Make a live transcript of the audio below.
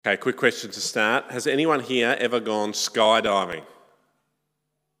Okay, quick question to start. Has anyone here ever gone skydiving?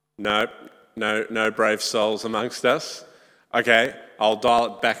 No brave souls amongst us. Okay, I'll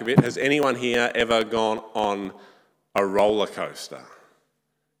dial it back a bit. Has anyone here ever gone on a roller coaster?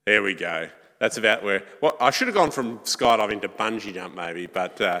 There we go. That's about where... Well, I should have gone from skydiving to bungee jump maybe,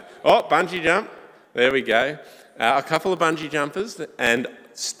 but... bungee jump. There we go. A couple of bungee jumpers and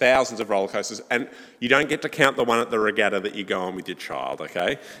thousands of roller coasters. And you don't get to count the one at the regatta that you go on with your child,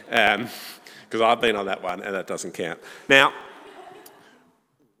 okay? Because I've been on that one and that doesn't count. Now,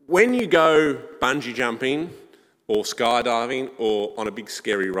 when you go bungee jumping or skydiving or on a big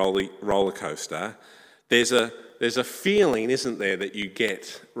scary roller coaster, there's a feeling, isn't there, that you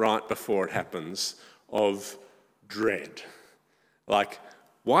get right before it happens of dread. Like,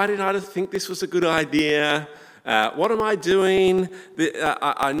 why did I think this was a good idea? What am I doing?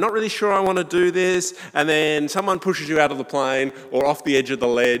 I'm not really sure I want to do this. And then someone pushes you out of the plane or off the edge of the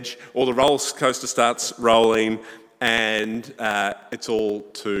ledge, or the roller coaster starts rolling and it's all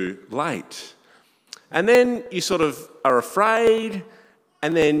too late. And then you sort of are afraid,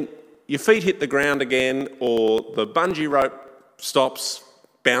 and then your feet hit the ground again, or the bungee rope stops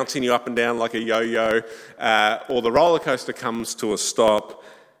bouncing you up and down like a yo-yo, or the roller coaster comes to a stop.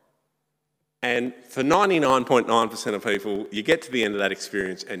 And for 99.9% of people, you get to the end of that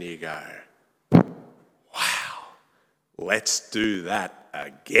experience and you go, wow, let's do that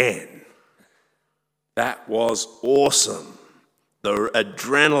again. That was awesome. The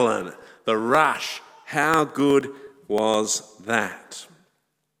adrenaline, the rush, how good was that?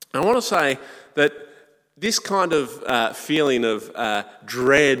 I want to say that this kind of feeling of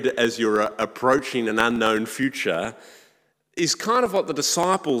dread as you're approaching an unknown future is kind of what the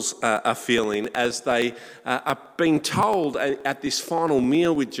disciples are feeling as they are being told at this final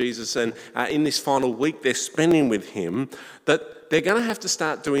meal with Jesus and in this final week they're spending with him that they're going to have to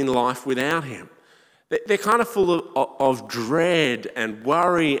start doing life without him. They're kind of full of dread and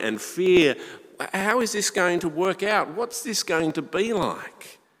worry and fear. How is this going to work out? What's this going to be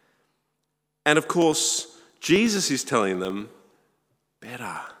like? And of course, Jesus is telling them,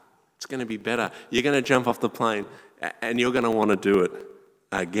 better. It's going to be better. You're going to jump off the plane and you're going to want to do it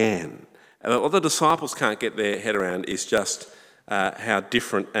again. And what the disciples can't get their head around is just how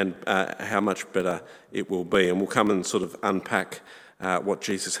different and how much better it will be. And we'll come and sort of unpack what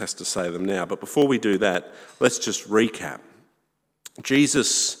Jesus has to say to them now. But before we do that, let's just recap.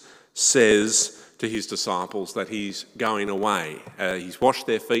 Jesus says to his disciples that he's going away. He's washed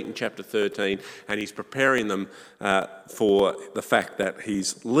their feet in chapter 13 and he's preparing them for the fact that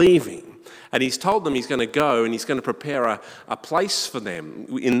he's leaving. And he's told them he's going to go and he's going to prepare a place for them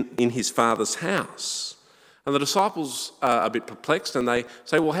in his Father's house. And the disciples are a bit perplexed and they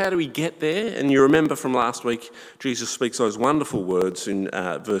say, well, how do we get there? And you remember from last week, Jesus speaks those wonderful words in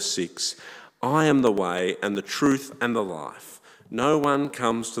verse 6, I am the way and the truth and the life. No one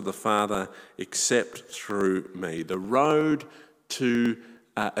comes to the Father except through me. The road to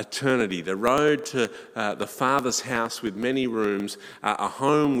eternity, the road to the Father's house with many rooms, a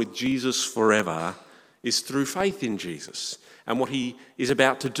home with Jesus forever, is through faith in Jesus. And what he is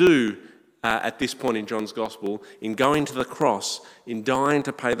about to do at this point in John's Gospel, in going to the cross, in dying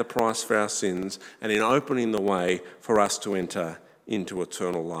to pay the price for our sins, and in opening the way for us to enter into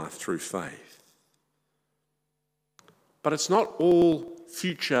eternal life through faith. But it's not all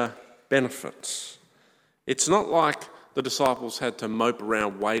future benefits. It's not like the disciples had to mope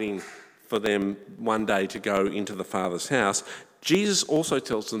around waiting for them one day to go into the Father's house. Jesus also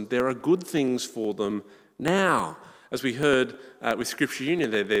tells them there are good things for them now. As we heard with Scripture Union,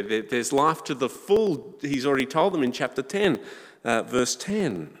 there's life to the full. He's already told them in chapter 10, verse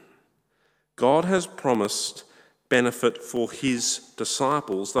 10. God has promised benefit for his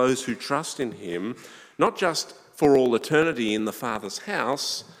disciples, those who trust in him, not just for all eternity in the Father's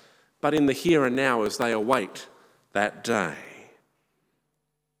house, but in the here and now as they await that day.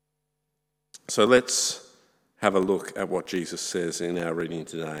 So let's have a look at what Jesus says in our reading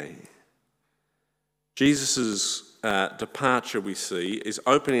today. Jesus' departure, we see, is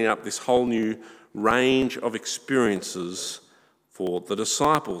opening up this whole new range of experiences for the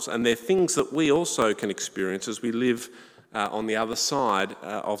disciples. And they're things that we also can experience as we live on the other side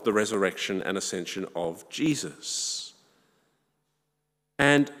of the resurrection and ascension of Jesus.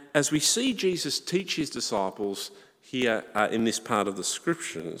 And as we see Jesus teach his disciples here in this part of the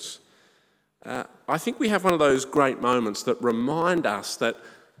Scriptures, I think we have one of those great moments that remind us that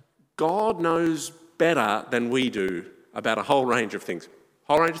God knows better than we do about a whole range of things.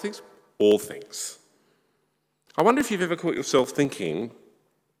 Whole range of things? All things. I wonder if you've ever caught yourself thinking,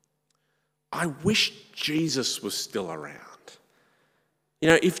 I wish Jesus was still around.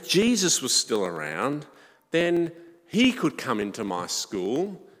 If Jesus was still around, then he could come into my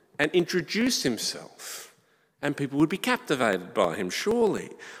school and introduce himself, and people would be captivated by him, surely.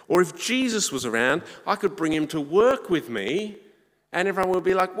 Or if Jesus was around, I could bring him to work with me, and everyone would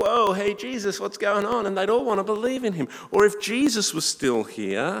be like, whoa, hey, Jesus, what's going on? And they'd all want to believe in him. Or if Jesus was still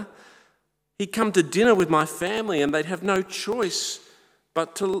here, he'd come to dinner with my family, and they'd have no choice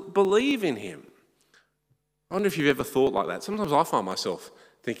but to believe in him. I wonder if you've ever thought like that. Sometimes I find myself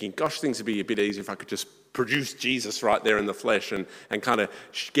thinking, gosh, things would be a bit easier if I could just produce Jesus right there in the flesh and kind of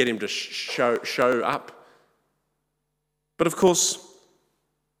get him to show up. But of course,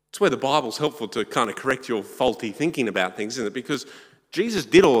 it's where the Bible's helpful to kind of correct your faulty thinking about things, isn't it? Because Jesus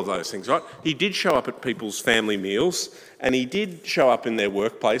did all of those things, right? He did show up at people's family meals, and he did show up in their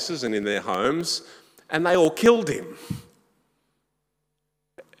workplaces and in their homes, and they all killed him.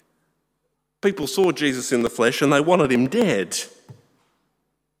 People saw Jesus in the flesh and they wanted him dead.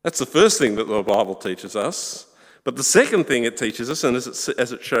 That's the first thing that the Bible teaches us. But the second thing it teaches us, and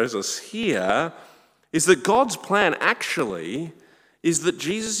as it shows us here, is that God's plan actually is that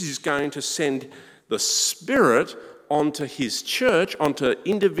Jesus is going to send the Spirit onto his church, onto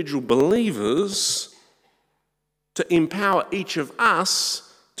individual believers, to empower each of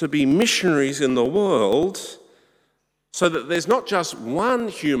us to be missionaries in the world, so that there's not just one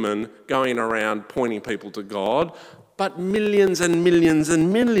human going around pointing people to God, but millions and millions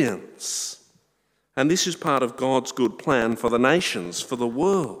and millions. And this is part of God's good plan for the nations, for the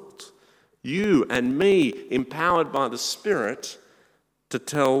world. You and me, empowered by the Spirit, to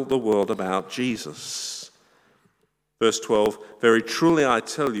tell the world about Jesus. Verse 12, very truly I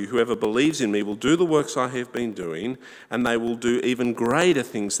tell you, whoever believes in me will do the works I have been doing, and they will do even greater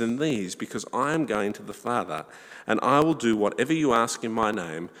things than these, because I am going to the Father, and I will do whatever you ask in my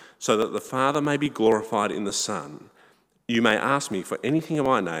name, so that the Father may be glorified in the Son. You may ask me for anything in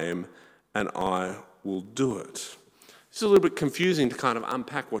my name, and I will do it. It's a little bit confusing to kind of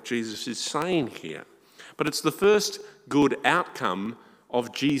unpack what Jesus is saying here, but it's the first good outcome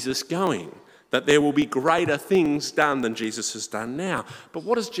of Jesus going, that there will be greater things done than Jesus has done now. But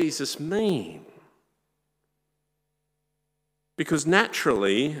what does Jesus mean? Because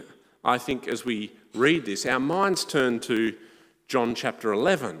naturally, I think as we read this, our minds turn to John chapter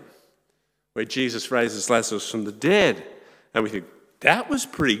 11, where Jesus raises Lazarus from the dead. And we think, that was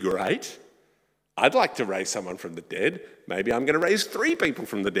pretty great. I'd like to raise someone from the dead. Maybe I'm going to raise 3 people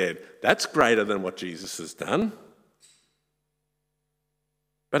from the dead. That's greater than what Jesus has done.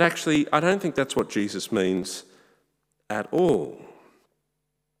 But actually, I don't think that's what Jesus means at all.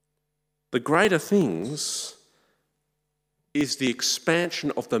 The greater things is the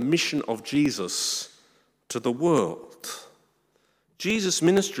expansion of the mission of Jesus to the world. Jesus'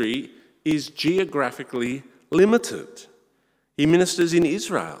 ministry is geographically limited. He ministers in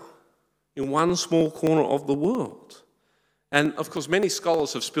Israel, in one small corner of the world. And of course, many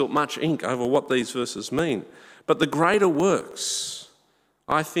scholars have spilt much ink over what these verses mean. But the greater works,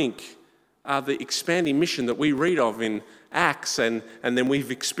 I think, are the expanding mission that we read of in Acts, and then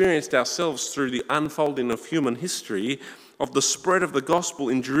we've experienced ourselves through the unfolding of human history, of the spread of the gospel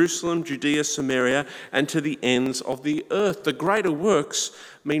in Jerusalem, Judea, Samaria, and to the ends of the earth. The greater works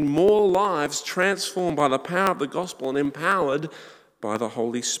mean more lives transformed by the power of the gospel and empowered by the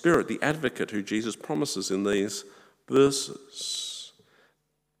Holy Spirit, the advocate who Jesus promises in these verses.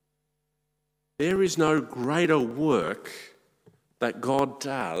 There is no greater work that God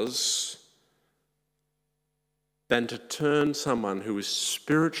does than to turn someone who is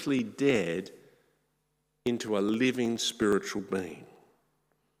spiritually dead into a living spiritual being.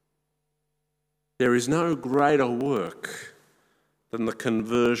 There is no greater work than the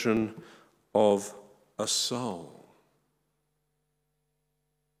conversion of a soul.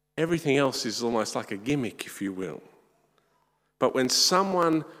 Everything else is almost like a gimmick, if you will. But when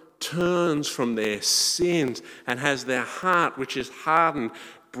someone turns from their sins and has their heart, which is hardened,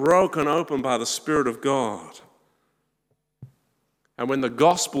 broken open by the Spirit of God, and when the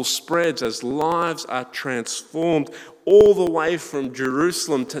gospel spreads as lives are transformed all the way from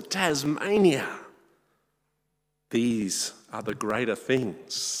Jerusalem to Tasmania, these are the greater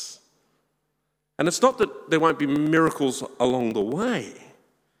things. And it's not that there won't be miracles along the way,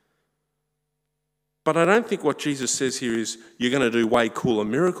 but I don't think what Jesus says here is you're going to do way cooler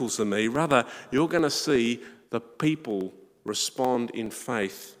miracles than me. Rather, you're going to see the people respond in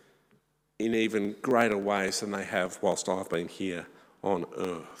faith in even greater ways than they have whilst I've been here on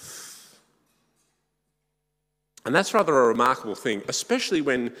earth. And that's rather a remarkable thing, especially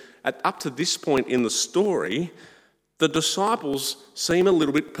when up to this point in the story, the disciples seem a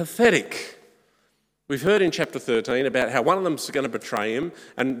little bit pathetic. We've heard in chapter 13 about how one of them's going to betray him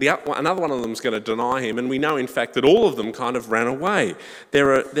and another one of them's going to deny him, and we know in fact that all of them kind of ran away.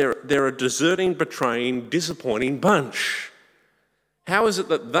 They're a deserting, betraying, disappointing bunch. How is it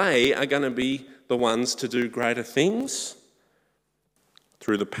that they are going to be the ones to do greater things?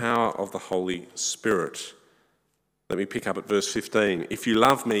 Through the power of the Holy Spirit. Let me pick up at verse 15. If you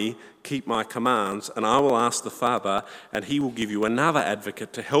love me, keep my commands, and I will ask the Father, and he will give you another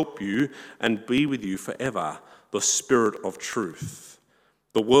advocate to help you and be with you forever, the Spirit of truth.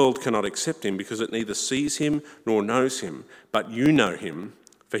 The world cannot accept him because it neither sees him nor knows him, but you know him,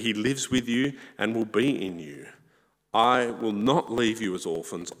 for he lives with you and will be in you. I will not leave you as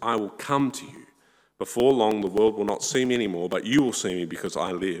orphans, I will come to you. Before long the world will not see me anymore, but you will see me because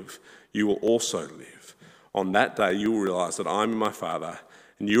I live. You will also live. On that day you will realise that I am in my Father,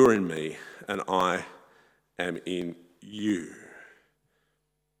 and you are in me, and I am in you.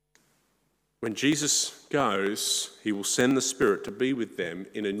 When Jesus goes, he will send the Spirit to be with them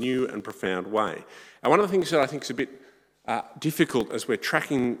in a new and profound way. And one of the things that I think is a bit difficult as we're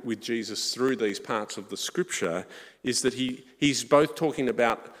tracking with Jesus through these parts of the Scripture is that he's both talking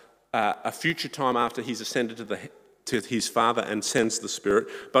about a future time after he's ascended to his Father and sends the Spirit,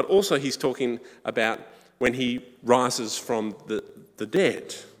 but also he's talking about when he rises from the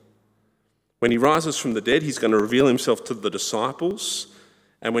dead. When he rises from the dead, he's going to reveal himself to the disciples,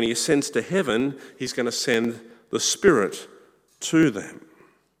 and when he ascends to heaven, he's going to send the Spirit to them.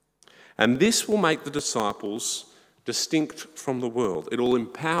 And this will make the disciples distinct from the world. It will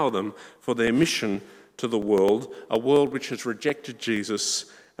empower them for their mission to the world, a world which has rejected Jesus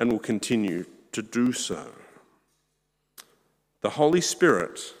and will continue to do so. The Holy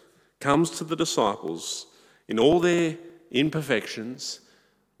Spirit comes to the disciples in all their imperfections,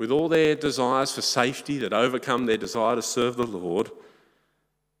 with all their desires for safety that overcome their desire to serve the Lord,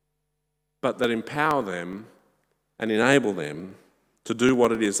 but that empower them and enable them to do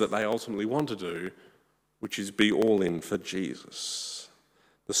what it is that they ultimately want to do, which is be all in for Jesus.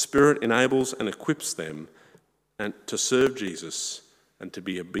 The Spirit enables and equips them to serve Jesus and to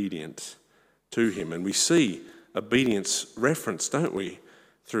be obedient to him. And we see obedience referenced, don't we,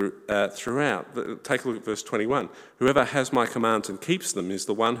 throughout. Take a look at verse 21. Whoever has my commands and keeps them is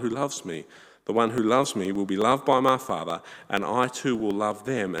the one who loves me. The one who loves me will be loved by my Father, and I too will love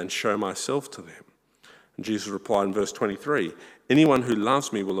them and show myself to them. And Jesus replied in verse 23, anyone who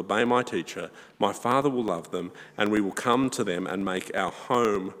loves me will obey my teacher. My Father will love them, and we will come to them and make our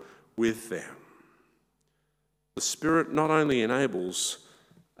home with them. The Spirit not only enables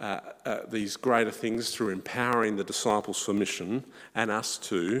these greater things through empowering the disciples for mission and us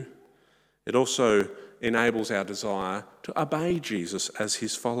too, it also enables our desire to obey Jesus as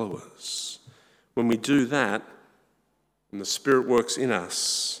his followers. When we do that, and the Spirit works in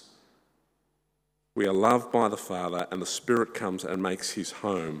us, we are loved by the Father, and the Spirit comes and makes his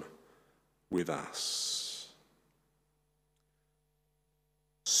home with us.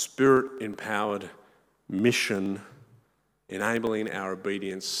 Spirit-empowered mission, enabling our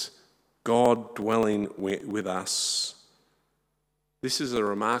obedience, God dwelling with us. This is a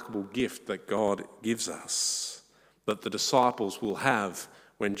remarkable gift that God gives us, that the disciples will have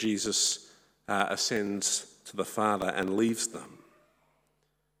when Jesus ascends to the Father and leaves them.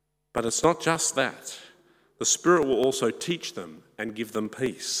 But it's not just that. The Spirit will also teach them and give them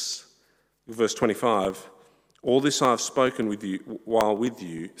peace. Verse 25, all this I have spoken with you while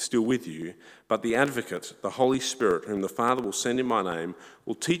still with you, but the Advocate, the Holy Spirit, whom the Father will send in my name,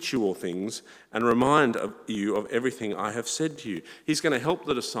 will teach you all things and remind you of everything I have said to you. He's going to help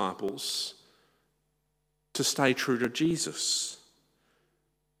the disciples to stay true to Jesus.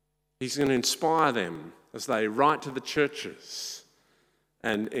 He's going to inspire them as they write to the churches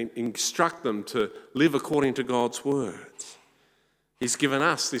and instruct them to live according to God's word. He's given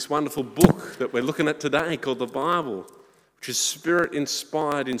us this wonderful book that we're looking at today called the Bible, which is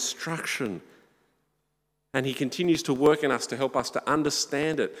Spirit-inspired instruction. And he continues to work in us to help us to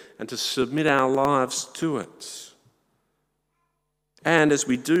understand it and to submit our lives to it. And as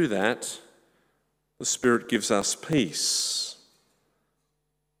we do that, the Spirit gives us peace.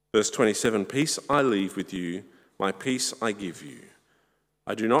 Verse 27, peace I leave with you, my peace I give you.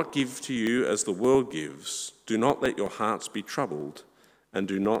 I do not give to you as the world gives. Do not let your hearts be troubled, and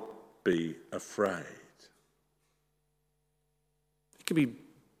do not be afraid. It can be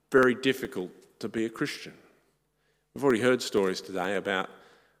very difficult to be a Christian. We've already heard stories today about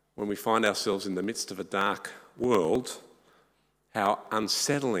when we find ourselves in the midst of a dark world, how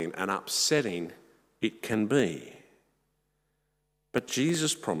unsettling and upsetting it can be. But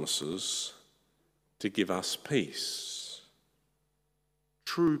Jesus promises to give us peace,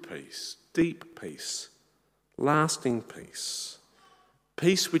 true peace, deep peace, lasting peace.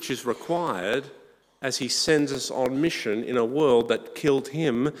 Peace which is required as he sends us on mission in a world that killed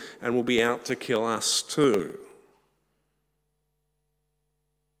him and will be out to kill us too.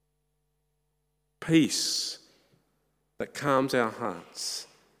 Peace that calms our hearts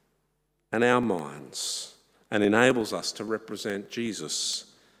and our minds and enables us to represent Jesus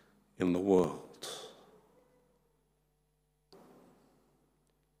in the world.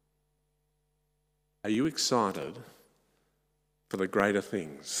 Are you excited for the greater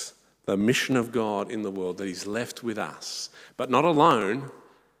things, the mission of God in the world that he's left with us, but not alone,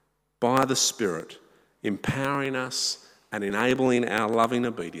 by the Spirit, empowering us and enabling our loving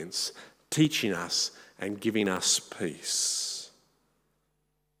obedience, teaching us and giving us peace?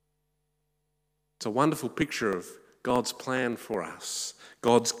 It's a wonderful picture of God's plan for us,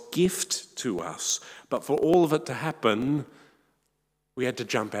 God's gift to us. But for all of it to happen, we had to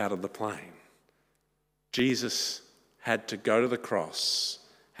jump out of the plane. Jesus had to go to the cross,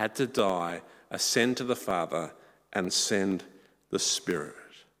 had to die, ascend to the Father, and send the Spirit.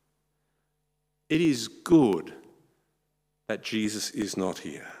 It is good that Jesus is not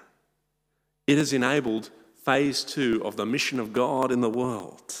here. It has enabled phase 2 of the mission of God in the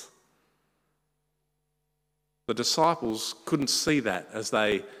world. The disciples couldn't see that as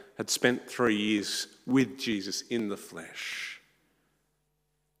they had spent 3 years with Jesus in the flesh.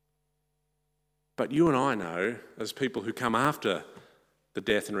 But you and I know, as people who come after the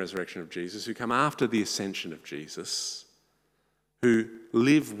death and resurrection of Jesus, who come after the ascension of Jesus, who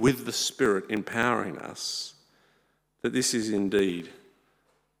live with the Spirit empowering us, that this is indeed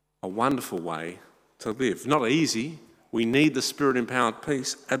a wonderful way to live. Not easy. We need the Spirit-empowered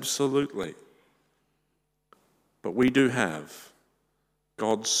peace, absolutely. But we do have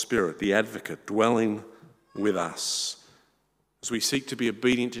God's Spirit, the advocate, dwelling with us as we seek to be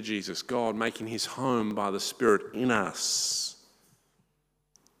obedient to Jesus, God making his home by the Spirit in us.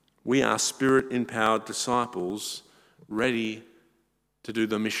 We are Spirit-empowered disciples ready to do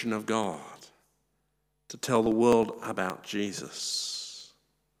the mission of God, to tell the world about Jesus.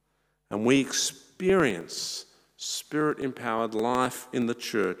 And we experience Spirit-empowered life in the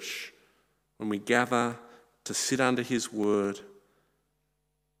church when we gather to sit under his word,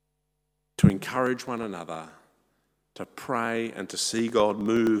 to encourage one another, to pray and to see God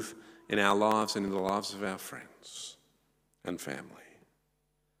move in our lives and in the lives of our friends and family.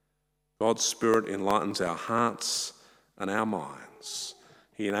 God's Spirit enlightens our hearts and our minds.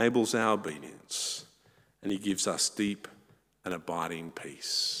 He enables our obedience, and he gives us deep and abiding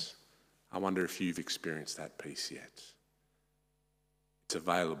peace. I wonder if you've experienced that peace yet. It's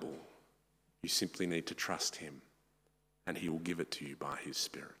available. You simply need to trust him, and he will give it to you by his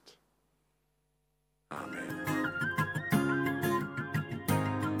Spirit. Amen.